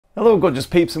Hello gorgeous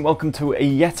peeps and welcome to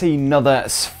yet another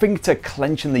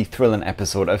sphincter-clenchingly thrilling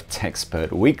episode of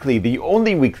Techspert Weekly, the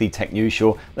only weekly tech news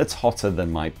show that's hotter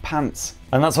than my pants.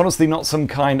 And that's honestly not some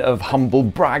kind of humble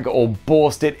brag or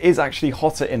boast, it is actually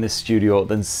hotter in this studio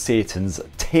than Satan's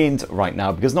taint right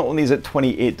now, because not only is it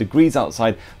 28 degrees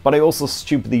outside, but I also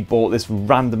stupidly bought this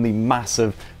randomly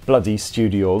massive bloody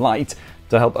studio light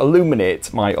to help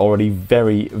illuminate my already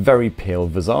very pale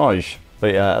visage.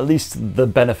 But yeah, at least the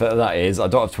benefit of that is I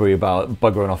don't have to worry about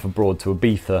buggering off abroad to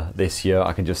Ibiza this year.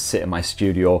 I can just sit in my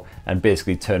studio and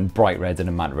basically turn bright red in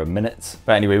a matter of minutes.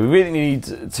 But anyway, we really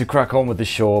need to crack on with the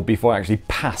show before I actually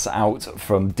pass out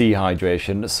from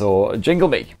dehydration, so jingle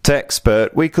me.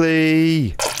 Techspert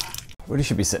Weekly! Really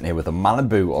should be sitting here with a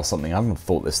Malibu or something. I haven't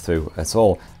thought this through at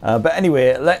all. But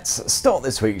anyway, let's start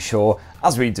this week's show,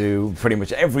 as we do pretty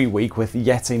much every week, with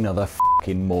yet another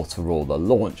fucking Motorola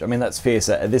launch. I mean, let's face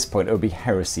it, at this point it would be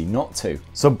heresy not to.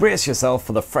 So brace yourself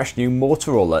for the fresh new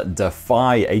Motorola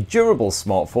Defy, a durable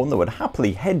smartphone that would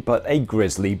happily headbutt a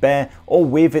grizzly bear or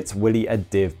wave its willy at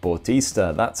Dave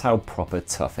Bautista. That's how proper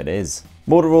tough it is.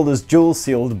 Motorola's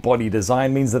dual-sealed body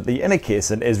design means that the inner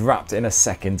casing is wrapped in a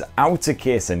second outer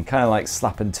casing, kind of like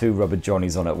slapping two rubber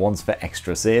johnnies on at once for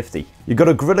extra safety. You've got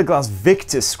a Gorilla Glass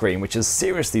Victus screen, which is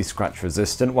seriously scratch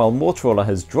resistant, while Motorola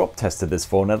has drop tested this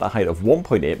phone at a height of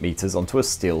 1.8 meters onto a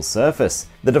steel surface.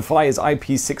 The Defy is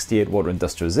IP68 water and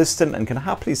dust resistant and can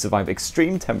happily survive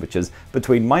extreme temperatures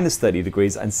between -30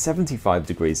 degrees and 75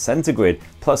 degrees centigrade,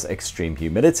 plus extreme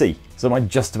humidity. So I might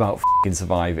just about f***ing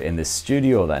survive in this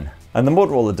studio then. And the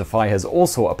Motorola Defy has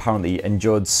also apparently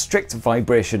endured strict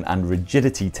vibration and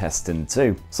rigidity testing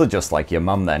too. So just like your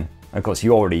mum then. Of course,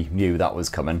 you already knew that was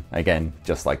coming. Again,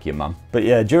 just like your mum. But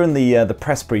yeah, during the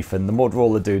press briefing, the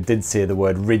Motorola dude did say the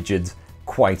word rigid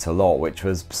quite a lot, which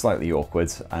was slightly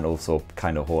awkward and also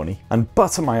kind of horny. And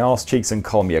butter my arse cheeks and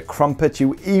call me a crumpet,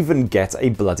 you even get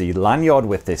a bloody lanyard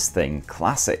with this thing.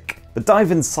 Classic. But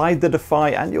dive inside the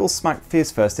Defy and you'll smack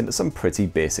face first into some pretty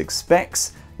basic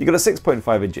specs. You've got a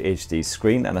 6.5-inch HD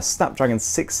screen and a Snapdragon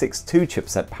 662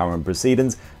 chipset power and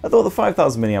proceedings, although the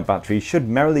 5000 mAh battery should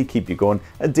merrily keep you going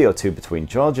a day or two between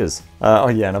charges. Oh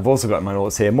yeah, and I've also got in my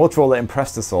notes here, Motorola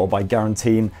impressed us all by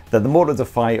guaranteeing that the Moto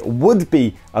Defy would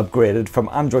be upgraded from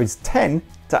Android 10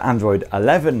 to Android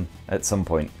 11 at some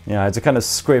point. Yeah, I had to kind of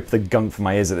scrape the gunk from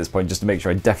my ears at this point just to make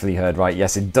sure I definitely heard right.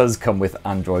 Yes, it does come with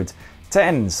Android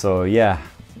 10, so yeah.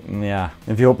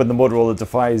 If you're hoping the Motorola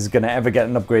Defy is going to ever get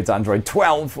an upgrade to Android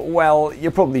 12, well,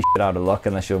 you're probably shit out of luck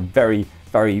unless you're very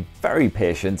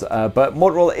patient, but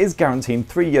Motorola is guaranteeing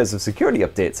 3 years of security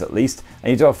updates at least,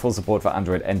 and you do have full support for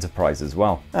Android Enterprise as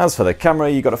well. As for the camera,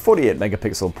 you got a 48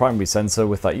 megapixel primary sensor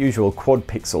with that usual quad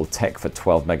pixel tech for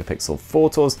 12 megapixel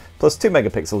photos, plus 2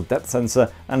 megapixel depth sensor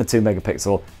and a 2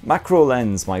 megapixel macro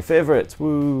lens, my favorite,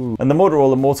 woo! And the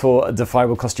Motorola Moto Defy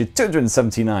will cost you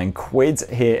 279 quid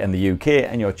here in the UK,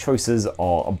 and your choices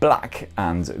are black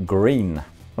and green.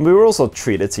 And we were also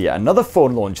treated to yet another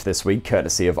phone launch this week,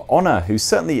 courtesy of Honor, who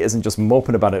certainly isn't just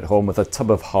moping about at home with a tub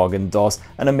of Haagen-Dazs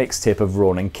and a mixtape of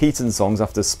Ronan Keating songs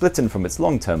after splitting from its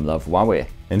long-term love Huawei.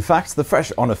 In fact, the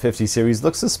fresh Honor 50 series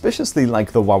looks suspiciously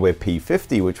like the Huawei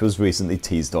P50, which was recently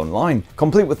teased online,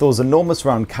 complete with those enormous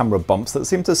round camera bumps that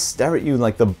seem to stare at you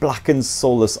like the blackened,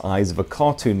 soulless eyes of a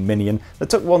cartoon minion that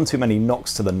took one too many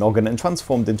knocks to the noggin and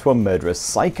transformed into a murderous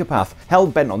psychopath,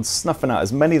 hell-bent on snuffing out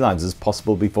as many lives as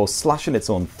possible before slashing its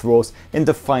own throat in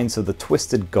defiance of the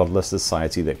twisted, godless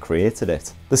society that created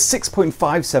it. The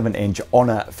 6.57-inch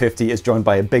Honor 50 is joined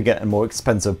by a bigger and more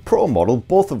expensive Pro model,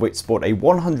 both of which sport a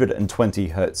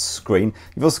 120Hz screen.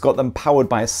 You've also got them powered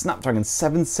by a Snapdragon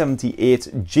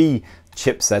 778G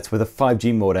chipset with a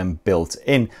 5G modem built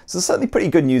in. So certainly pretty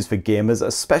good news for gamers,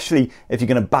 especially if you're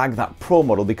going to bag that Pro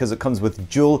model because it comes with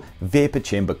dual vapor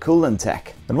chamber cooling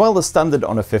tech. And while the standard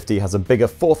Honor 50 has a bigger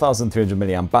 4300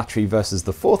 mAh battery versus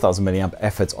the 4000 mAh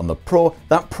effort on the Pro,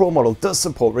 that Pro model does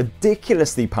support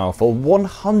ridiculously powerful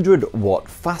 100 watt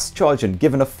fast charging,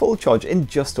 giving a full charge in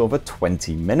just over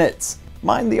 20 minutes.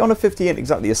 Mind, the Honor 50 ain't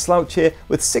exactly a slouch here,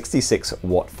 with 66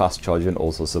 watt fast charging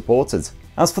also supported.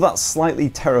 As for that slightly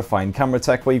terrifying camera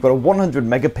tech, where you've got a 100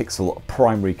 megapixel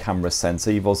primary camera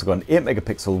sensor, you've also got an 8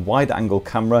 megapixel wide angle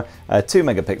camera, a 2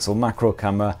 megapixel macro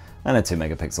camera, and a 2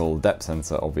 megapixel depth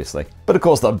sensor obviously. But of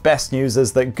course the best news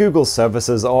is that Google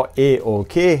services are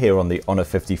A-OK here on the Honor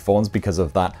 50 phones because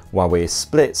of that Huawei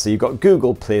split, so you've got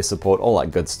Google Play support, all that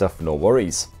good stuff, no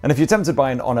worries. And if you're tempted by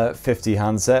an Honor 50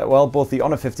 handset, well, both the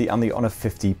Honor 50 and the Honor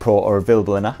 50 Pro are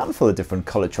available in a handful of different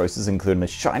color choices, including a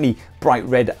shiny bright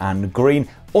red and green.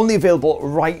 Only available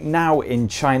right now in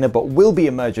China, but will be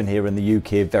emerging here in the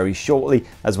UK very shortly,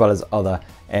 as well as other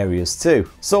areas too.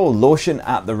 So lotion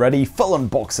at the ready, full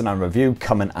unboxing and review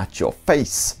coming at your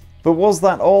face. But was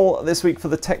that all this week for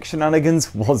the tech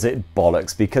shenanigans? Was it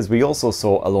bollocks? Because we also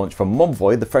saw a launch from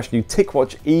Monvoy, the fresh new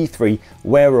Ticwatch E3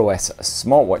 Wear OS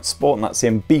smartwatch sporting that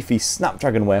same beefy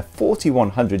Snapdragon Wear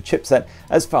 4100 chipset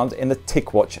as found in the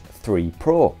Ticwatch 3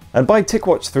 Pro. And by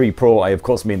Ticwatch 3 Pro, I of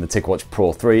course mean the Ticwatch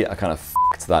Pro 3. I kind of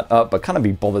f***ed that up, but can I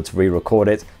be bothered to re-record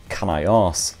it? Can I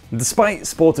arse? Despite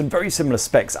sporting very similar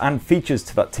specs and features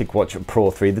to that Ticwatch Pro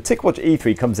 3, the Ticwatch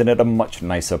E3 comes in at a much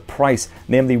nicer price,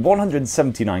 namely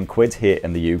 179 quid here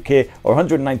in the UK or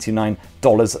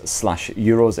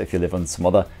 $199/euros if you live on some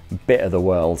other bit of the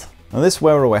world. Now this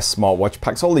Wear OS smartwatch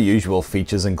packs all the usual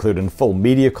features including full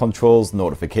media controls,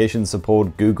 notification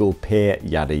support, Google Pay,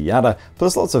 yada yada,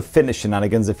 plus lots of fitness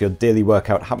shenanigans if your daily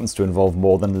workout happens to involve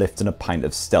more than lifting a pint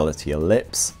of Stella to your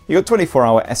lips. You got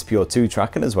 24-hour SpO2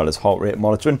 tracking as well as heart rate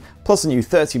monitoring, plus a new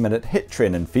 30-minute HIIT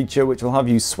training feature which will have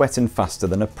you sweating faster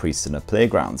than a priest in a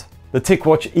playground. The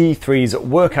Ticwatch E3's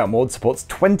workout mode supports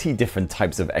 20 different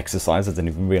types of exercise. I didn't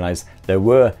even realise there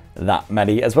were that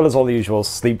many, as well as all the usual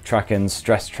sleep tracking,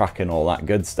 stress tracking, all that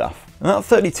good stuff. And that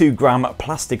 32-gram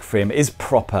plastic frame is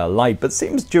proper light, but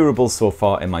seems durable so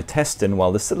far in my testing,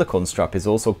 while the silicone strap is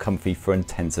also comfy for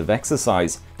intensive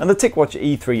exercise. And the Ticwatch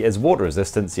E3 is water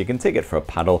resistant, so you can take it for a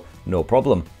paddle, no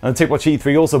problem. And the Ticwatch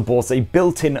E3 also boasts a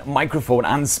built-in microphone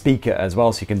and speaker as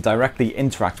well, so you can directly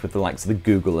interact with the likes of the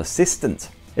Google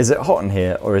Assistant. Is it hot in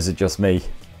here, or is it just me?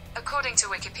 According to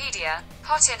Wikipedia,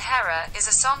 Hot in Hera is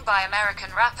a song by American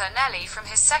rapper Nelly from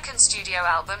his second studio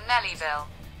album Nellyville.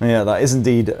 Yeah, that is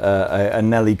indeed a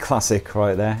Nelly classic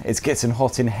right there. It's getting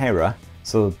hot in Hera,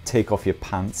 so take off your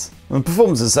pants. And the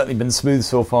performance has certainly been smooth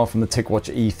so far from the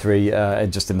Ticwatch E3,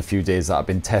 just in the few days that I've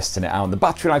been testing it out. And the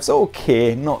battery life's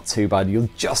okay, not too bad. You'll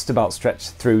just about stretch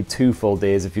through 2 full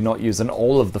days if you're not using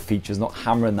all of the features, not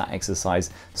hammering that exercise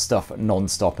stuff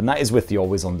non-stop. And that is with the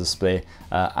always on display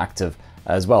active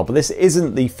as well. But this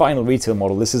isn't the final retail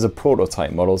model, this is a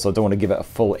prototype model, so I don't want to give it a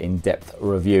full in-depth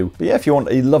review. But yeah, if you want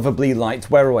a lovably light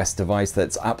Wear OS device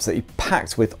that's absolutely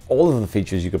packed with all of the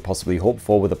features you could possibly hope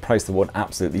for with a price that won't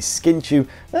absolutely skint you,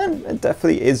 then it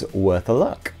definitely is worth a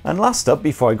look. And last up,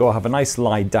 before I go have a nice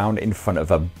lie down in front of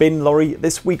a bin lorry,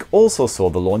 this week also saw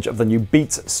the launch of the new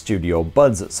Beats Studio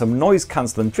Buds, some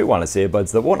noise-cancelling true wireless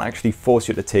earbuds that won't actually force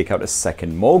you to take out a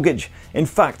second mortgage. In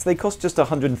fact, they cost just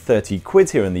 130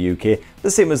 quid here in the UK, the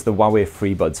same as the Huawei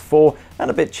FreeBuds 4 and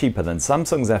a bit cheaper than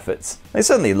Samsung's efforts. They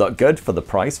certainly look good for the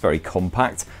price, very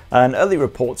compact, and early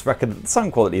reports reckon that the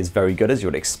sound quality is very good as you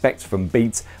would expect from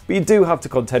Beats, but you do have to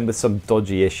contend with some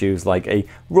dodgy issues like a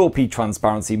ropey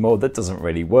transparency mode that doesn't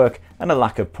really work and a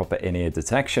lack of proper in-ear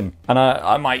detection. And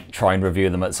I might try and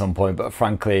review them at some point, but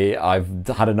frankly I've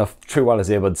had enough true wireless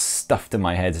earbuds stuffed in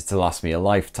my head to last me a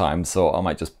lifetime, so I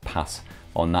might just pass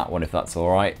on that one if that's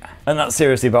alright. And that's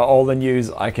seriously about all the news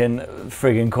I can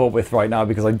friggin' cope with right now,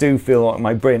 because I do feel like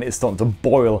my brain is starting to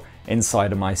boil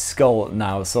inside of my skull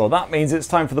now. So that means it's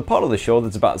time for the part of the show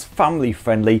that's about as family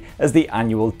friendly as the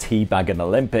annual Teabagging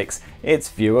Olympics. It's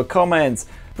viewer comments.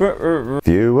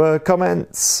 Viewer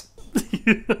comments. So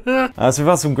we've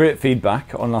had some great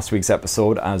feedback on last week's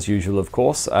episode as usual, of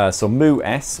course. So Moo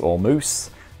S, or Moose,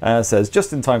 says,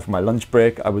 just in time for my lunch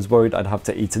break, I was worried I'd have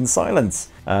to eat in silence.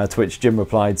 To which Jim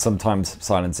replied, sometimes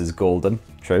silence is golden.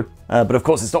 True. But of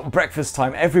course it's not breakfast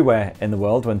time everywhere in the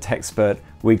world when TechSpert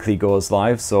Weekly goes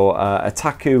live. So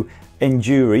Ataku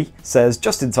Injuri says,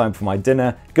 just in time for my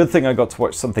dinner. Good thing I got to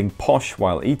watch something posh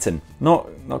while eating. Not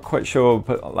quite sure,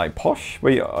 but like posh?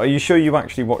 Are you sure you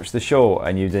actually watched the show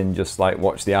and you didn't just like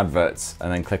watch the adverts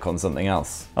and then click on something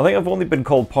else? I think I've only been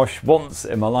called posh once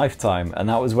in my lifetime, and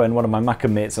that was when one of my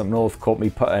Macca mates up north caught me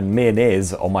putting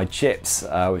mayonnaise on my chips,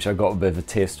 which I got a bit of a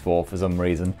taste for some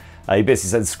reason. He basically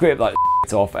said, scrape that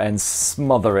off and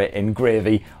smother it in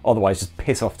gravy, otherwise just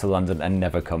piss off to London and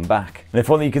never come back. And if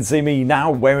only you could see me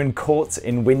now wearing coats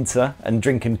in winter and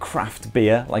drinking craft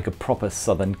beer like a proper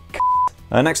southern c***.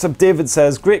 Next up, David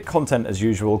says, great content as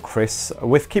usual, Chris.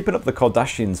 With Keeping Up the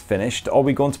Kardashians finished, are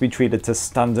we going to be treated to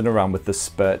standing around with the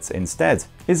spurts instead?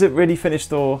 Is it really finished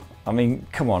though? I mean,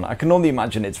 come on, I can only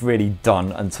imagine it's really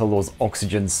done until those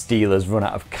oxygen stealers run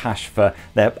out of cash for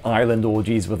their island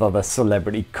orgies with other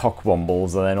celebrity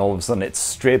cockwombles, and then all of a sudden it's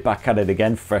straight back at it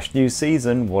again, fresh new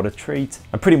season, what a treat.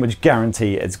 I pretty much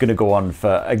guarantee it's going to go on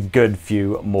for a good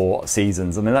few more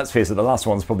seasons. I mean, let's face it, the last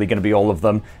one's probably going to be all of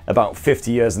them about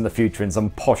 50 years in the future in some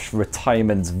posh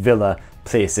retirement villa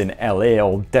place in LA,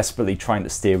 all desperately trying to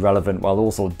stay relevant while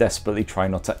also desperately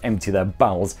trying not to empty their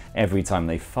bowels every time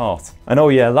they fart. And oh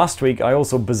yeah, last week I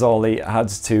also bizarrely had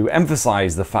to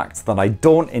emphasize the fact that I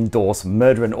don't endorse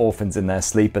murdering orphans in their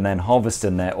sleep and then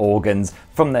harvesting their organs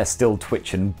from their still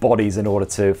twitching bodies in order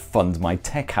to fund my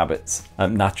tech habits,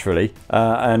 naturally.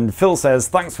 And Phil says,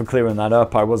 thanks for clearing that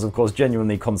up. I was of course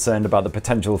genuinely concerned about the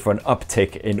potential for an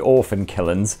uptick in orphan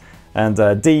killings. And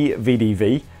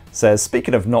DVDV says,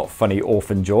 speaking of not funny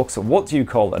orphan jokes, what do you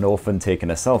call an orphan taking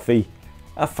a selfie?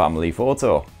 A family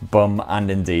photo. Bum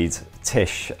and indeed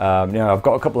Tish. You know, I've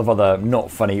got a couple of other not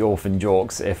funny orphan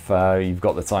jokes if you've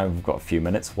got the time. We've got a few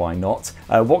minutes, why not?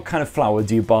 What kind of flower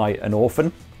do you buy an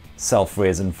orphan?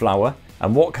 Self-raising flour.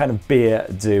 And what kind of beer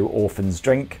do orphans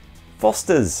drink?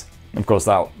 Foster's. Of course,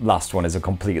 that last one is a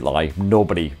complete lie.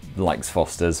 Nobody likes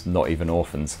Fosters, not even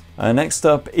orphans. Next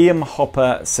up, Ian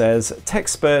Hopper says,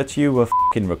 Techspert, you were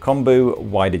f***ing Recombu,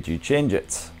 why did you change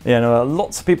it? Yeah, no,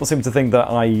 lots of people seem to think that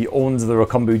I owned the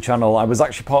Recombu channel. I was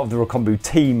actually part of the Recombu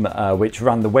team, which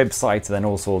ran the website and then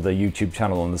also the YouTube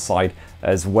channel on the side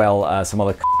as well. Some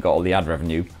other got all the ad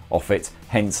revenue off it,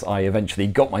 hence I eventually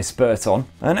got my spurt on.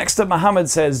 Next up, Mohammed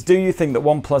says, do you think that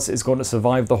OnePlus is going to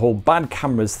survive the whole bad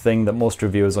cameras thing that most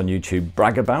reviewers on YouTube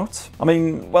brag about? I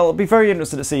mean, well, I'll be very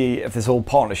interested to see if this whole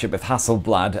partnership with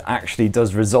Hasselblad actually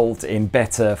does result in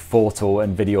better photo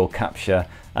and video capture.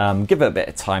 Give it a bit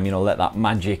of time, you know, let that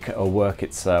magic work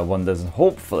its wonders, and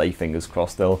hopefully, fingers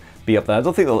crossed, they'll be up there. I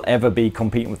don't think they'll ever be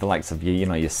competing with the likes of your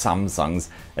Samsungs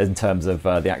in terms of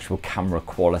the actual camera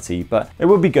quality, but it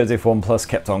would be good if OnePlus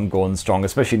kept on going strong,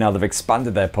 especially now they've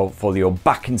expanded their portfolio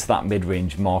back into that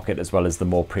mid-range market as well as the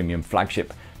more premium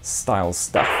flagship style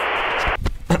stuff.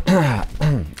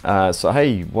 So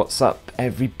hey, what's up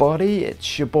everybody?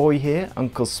 It's your boy here,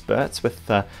 Uncle Spurts, with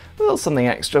a little something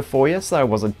extra for you. So I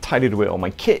wasn't tidied away all my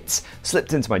kits,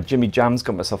 slipped into my Jimmy Jams,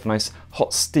 got myself a nice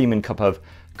hot steaming cup of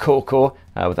cocoa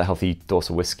with a healthy dose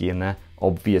of whiskey in there,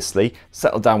 obviously.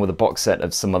 Settled down with a box set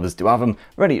of Some Others Do Have 'Em,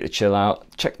 ready to chill out,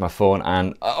 checked my phone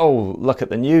and oh, look at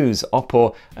the news.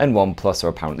 Oppo and OnePlus are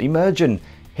apparently merging.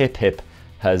 Hip hip.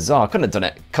 Huzzah. Couldn't have done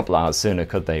it a couple hours sooner,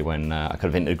 could they, when I could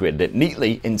have integrated it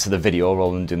neatly into the video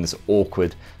rather than doing this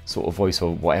awkward sort of voice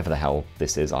or whatever the hell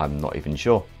this is, I'm not even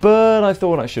sure. But I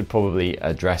thought I should probably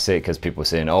address it because people were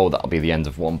saying, oh, that'll be the end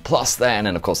of OnePlus then,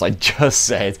 and of course I just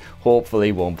said,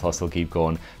 hopefully OnePlus will keep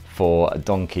going for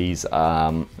donkeys.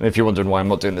 If you're wondering why I'm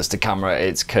not doing this to camera,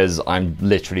 it's because I'm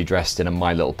literally dressed in a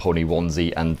My Little Pony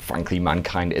onesie and frankly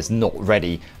mankind is not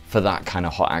ready for that kind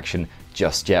of hot action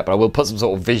just yet, but I will put some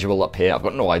sort of visual up here. I've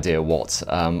got no idea what.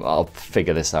 I'll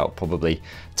figure this out probably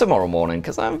tomorrow morning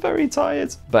because I'm very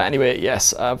tired. But anyway,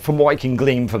 yes, from what I can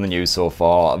glean from the news so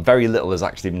far, very little has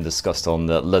actually been discussed on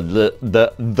the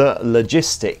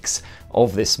logistics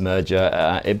of this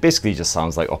merger. It basically just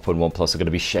sounds like Oppo and OnePlus are going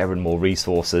to be sharing more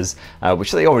resources,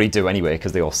 which they already do anyway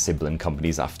because they are sibling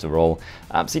companies after all.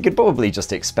 So you could probably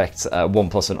just expect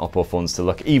OnePlus and Oppo phones to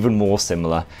look even more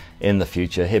similar in the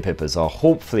future. Hip hip as are.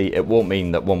 Hopefully it won't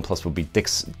mean that OnePlus will be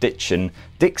ditching,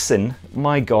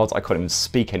 my god, I can't even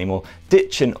speak anymore,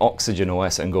 ditching Oxygen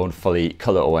OS and going fully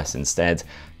Color OS instead,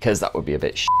 because that would be a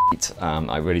bit shit.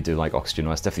 I really do like Oxygen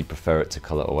OS, definitely prefer it to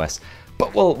Color OS.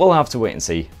 But we'll have to wait and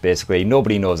see, basically.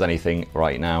 Nobody knows anything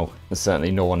right now. There's certainly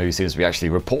no one who seems to be actually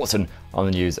reporting on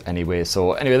the news anyway.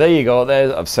 So anyway, there you go.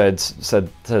 There, I've said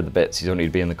the bits. You don't need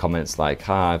to be in the comments like,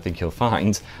 I think you'll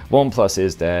find OnePlus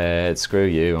is dead. Screw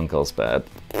you, Uncle Spare.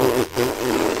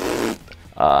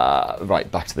 Right,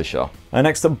 back to the show.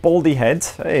 Next up, Baldy Head,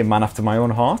 a man after my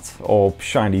own heart, or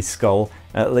Shiny Skull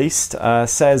at least,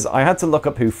 says, I had to look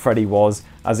up who Freddy was,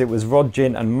 as it was Rod,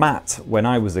 Jin and Matt when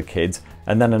I was a kid,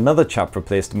 and then another chap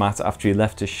replaced Matt after he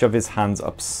left to shove his hands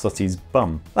up Sooty's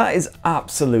bum. That is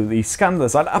absolutely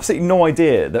scandalous. I had absolutely no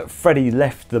idea that Freddy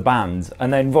left the band,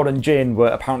 and then Rod and Jin were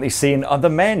apparently seeing other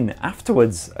men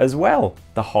afterwards as well.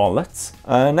 The harlots.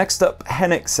 Next up,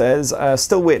 Hennick says,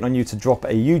 still waiting on you to drop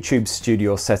a YouTube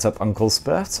studio setup, Uncle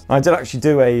Spurt. I did actually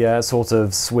do a sort of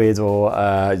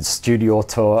Swedo studio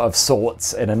tour of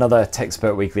sorts in another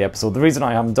Techspert Weekly episode. The reason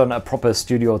I haven't done a proper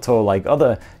studio tour like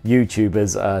other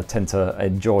YouTubers tend to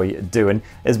enjoy doing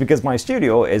is because my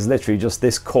studio is literally just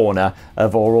this corner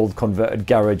of our old converted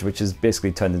garage, which is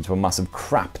basically turned into a massive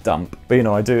crap dump. But you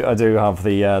know, I do have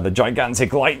the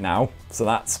gigantic light now, so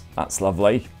that's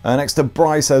lovely. Next up,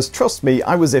 Bry says, trust me,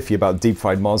 I was iffy about deep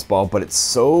fried Mars bar, but it's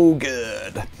so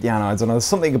good. Yeah, no, I don't know, there's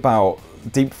something about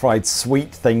deep fried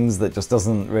sweet things that just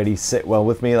doesn't really sit well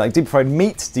with me. Like deep fried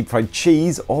meat, deep fried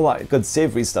cheese, all that good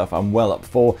savory stuff I'm well up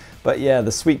for. But yeah,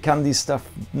 the sweet candy stuff,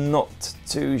 not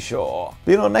too sure.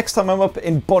 But, you know, next time I'm up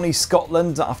in Bonnie,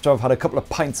 Scotland, after I've had a couple of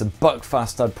pints of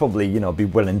Buckfast, I'd probably, you know, be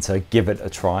willing to give it a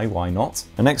try. Why not?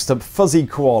 And next up, Fuzzy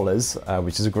Koalas,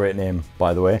 which is a great name,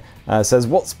 by the way, says,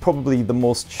 what's probably the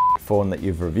most shit phone that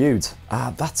you've reviewed?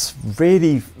 That's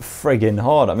really friggin'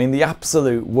 hard. I mean, the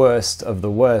absolute worst of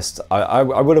the worst, I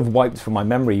would have wiped from my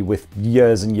memory with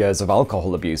years and years of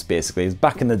alcohol abuse, basically. It's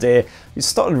back in the day, we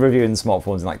started reviewing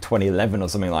smartphones in like 2011 or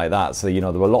something like that. So, you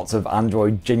know, there were lots of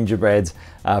Android gingerbread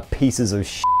pieces of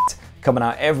shit coming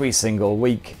out every single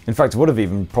week. In fact, it would have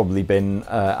even probably been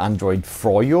Android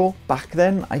Froyo back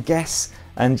then, I guess.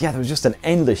 And yeah, there was just an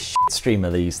endless shit stream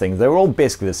of these things. They were all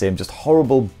basically the same, just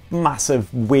horrible,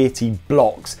 massive, weighty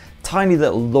blocks, tiny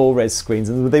little low-res screens,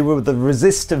 and they were the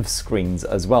resistive screens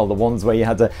as well, the ones where you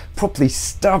had to properly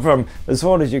stab them as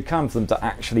hard as you can for them to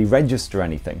actually register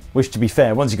anything. Which, to be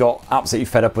fair, once you got absolutely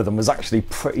fed up with them, was actually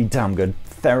pretty damn good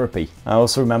therapy. I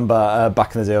also remember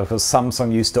back in the day, of course,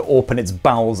 Samsung used to open its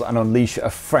bowels and unleash a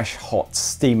fresh, hot,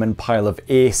 steaming pile of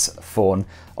Ace phone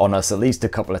on us at least a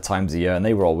couple of times a year, and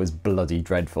they were always bloody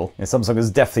dreadful. And Samsung has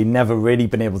definitely never really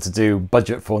been able to do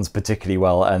budget phones particularly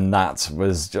well, and that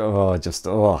was just.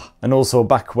 And also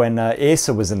back when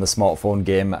Acer was in the smartphone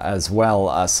game as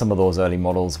well, some of those early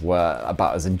models were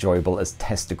about as enjoyable as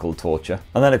testicle torture.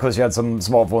 And then of course you had some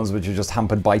smartphones which were just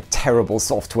hampered by terrible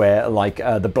software, like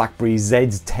the BlackBerry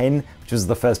Z10, which was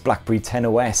the first BlackBerry 10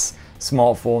 OS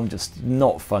smartphone, just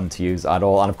not fun to use at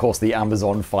all. And of course the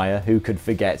Amazon Fire, who could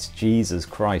forget? Jesus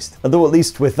Christ. Although at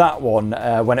least with that one,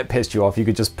 when it pissed you off, you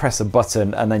could just press a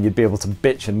button and then you'd be able to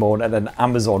bitch and moan at an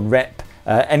Amazon rep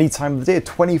any time of the day.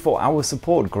 24-hour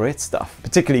support, great stuff.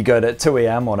 Particularly good at 2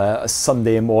 AM on a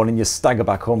Sunday morning. You stagger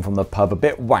back home from the pub a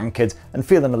bit wankered and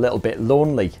feeling a little bit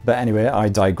lonely. But anyway, I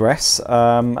digress.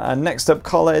 And next up,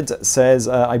 Khaled says,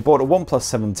 I bought a OnePlus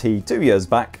 7T 2 years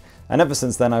back, and ever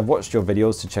since then I've watched your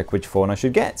videos to check which phone I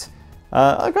should get.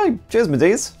 Okay, cheers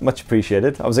Madees, much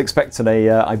appreciated. I was expecting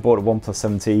I bought a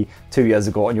OnePlus 7T 2 years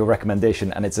ago on your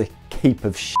recommendation, and it's a heap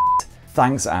of shit.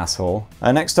 Thanks, asshole.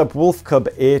 Next up,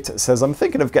 WolfCub8 says, I'm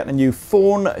thinking of getting a new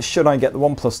phone. Should I get the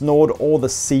OnePlus Nord or the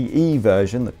CE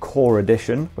version, the Core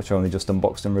Edition, which I only just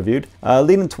unboxed and reviewed?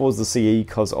 Leaning towards the CE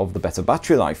because of the better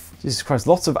battery life. Jesus Christ,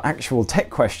 lots of actual tech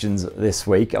questions this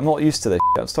week. I'm not used to this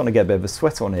shit. I'm starting to get a bit of a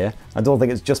sweat on here. I don't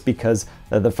think it's just because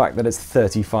of the fact that it's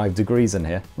 35 degrees in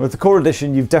here. With the Core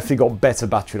Edition, you've definitely got better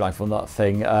battery life on that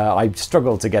thing. I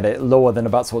struggled to get it lower than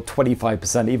about sort of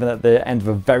 25%, even at the end of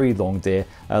a very long day.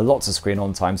 Lots of screen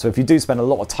on time, so if you do spend a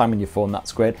lot of time on your phone,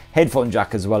 that's great. Headphone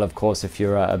jack as well, of course, if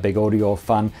you're a big audio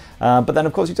fan. But then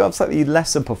of course you do have slightly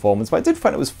lesser performance, but I did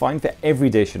find it was fine for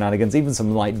everyday shenanigans, even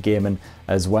some light gaming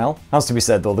as well. Has to be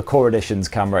said though, the Core Edition's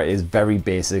camera is very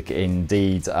basic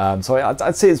indeed. So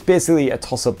I'd say it's basically a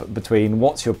toss-up between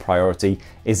what's your priority.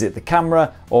 Is it the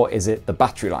camera or is it the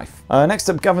battery life? Next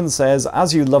up, Gavin says,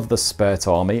 as you love the Spurt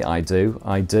Army, I do.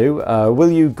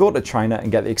 Will you go to China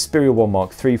and get the Xperia 1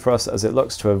 Mark III for us, as it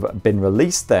looks to have been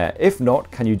released there? If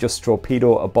not, can you just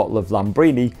torpedo a bottle of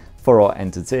Lambrini for our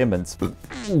entertainment?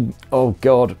 Oh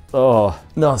god, oh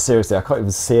no, seriously, I can't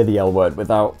even say the L word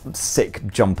without sick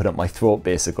jumping up my throat,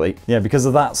 basically. Yeah, because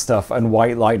of that stuff and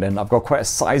White Lightning, I've got quite a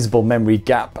sizable memory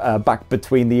gap back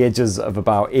between the ages of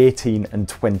about 18 and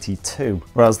 22.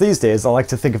 Whereas these days, I like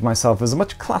to think of myself as a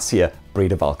much classier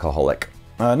breed of alcoholic.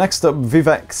 Next up,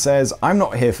 Vivek says, I'm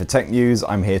not here for tech news,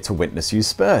 I'm here to witness you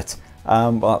spurt.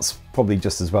 Well, that's probably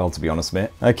just as well, to be honest, mate.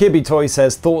 KB Toy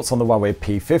says, thoughts on the Huawei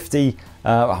P50?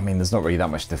 I mean, there's not really that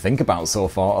much to think about so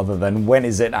far, other than when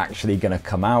is it actually going to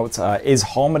come out? Is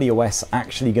Harmony OS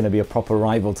actually going to be a proper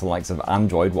rival to the likes of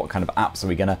Android? What kind of apps are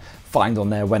we going to find on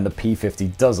there when the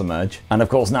P50 does emerge? And of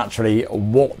course, naturally,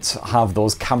 what have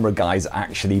those camera guys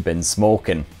actually been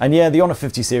smoking? And yeah, the Honor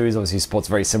 50 series obviously supports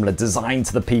a very similar design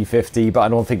to the P50, but I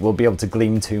don't think we'll be able to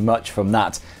glean too much from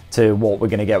that to what we're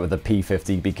going to get with the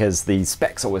P50, because the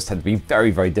specs always tend to be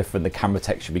very, very different. The camera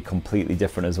tech should be completely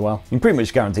different as well. You can pretty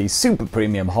much guarantee super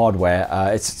premium hardware.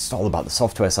 It's all about the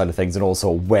software side of things and also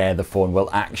where the phone will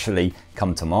actually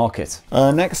come to market.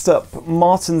 Next up,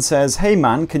 Martin says, hey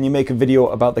man, can you make a video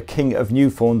about the king of new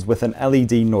phones with an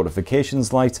LED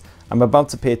notifications light? I'm about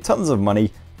to pay tons of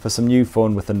money for some new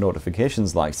phone with a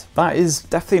notifications light. That is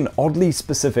definitely an oddly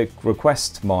specific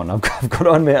request, Martin. I've got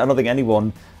to admit, I don't think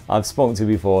anyone I've spoken to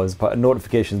before has put a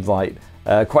notifications light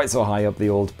quite so high up the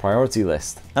old priority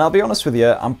list. And I'll be honest with you,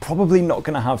 I'm probably not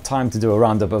going to have time to do a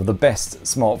roundup of the best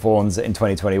smartphones in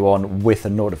 2021 with a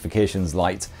notifications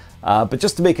light. But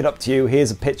just to make it up to you,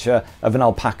 here's a picture of an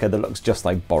alpaca that looks just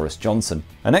like Boris Johnson.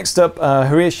 And next up,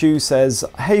 Horatio says,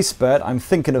 "Hey Spurt, I'm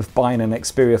thinking of buying an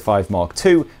Xperia 5 Mark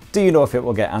II. Do you know if it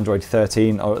will get Android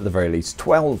 13 or at the very least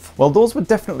 12? Well, those were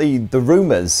definitely the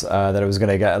rumours that I was going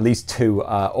to get at least 2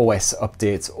 OS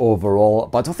updates overall,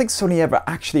 but I don't think Sony ever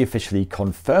actually officially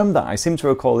confirmed that. I seem to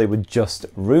recall they were just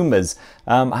rumours.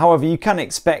 However, you can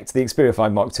expect the Xperia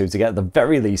 5 Mark II to get at the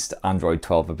very least Android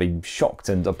 12. I'd be shocked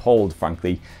and appalled,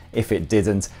 frankly, if it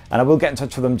didn't. And I will get in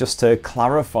touch with them just to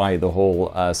clarify the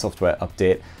whole software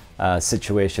update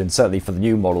situation, certainly for the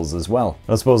new models as well.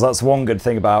 And I suppose that's one good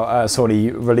thing about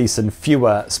Sony releasing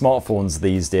fewer smartphones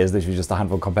these days, literally just a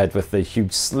handful compared with the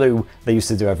huge slew they used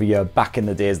to do every year back in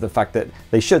the days, the fact that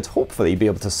they should hopefully be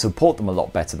able to support them a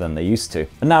lot better than they used to.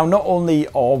 And now not only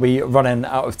are we running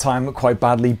out of time quite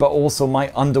badly, but also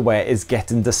my underwear is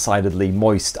getting decidedly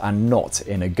moist and not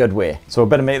in a good way. So I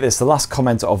better make this the last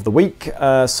comment of the week.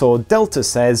 So Delta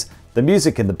says, "The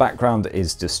music in the background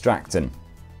is distracting."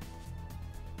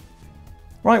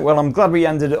 Right, well, I'm glad we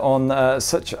ended on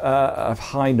such a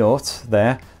high note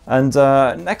there. And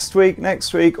next week,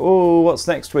 oh, what's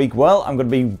next week? Well, I'm going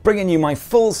to be bringing you my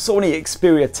full Sony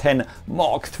Xperia 10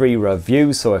 Mark III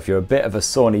review. So if you're a bit of a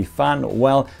Sony fan,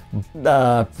 well,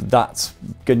 that's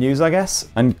good news, I guess.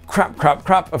 And crap,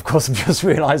 of course, I've just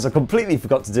realized I completely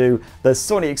forgot to do the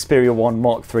Sony Xperia 1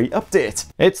 Mark III update.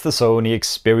 It's the Sony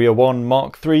Xperia 1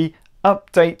 Mark III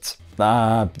update.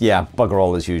 Yeah, bugger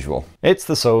all as usual. It's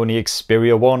the Sony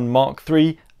Xperia 1 Mark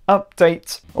III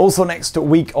update. Also next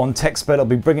week on TechSpurt, I'll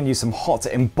be bringing you some hot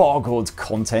embargoed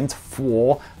content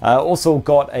for. Also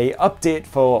got a update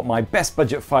for my best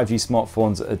budget 5G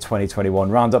smartphones 2021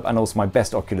 roundup, and also my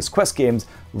best Oculus Quest games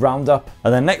roundup.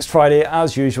 And then next Friday,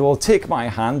 as usual, take my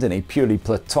hand in a purely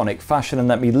platonic fashion and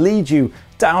let me lead you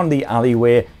down the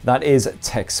alleyway that is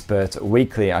TechSpurt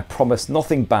Weekly. I promise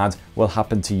nothing bad will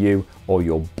happen to you or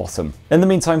your bottom. In the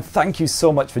meantime, thank you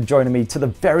so much for joining me to the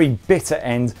very bitter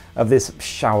end of this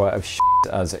shower of shit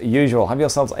as usual. Have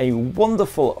yourselves a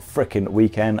wonderful frickin'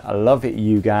 weekend. I love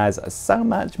you guys so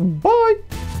much.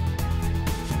 Bye!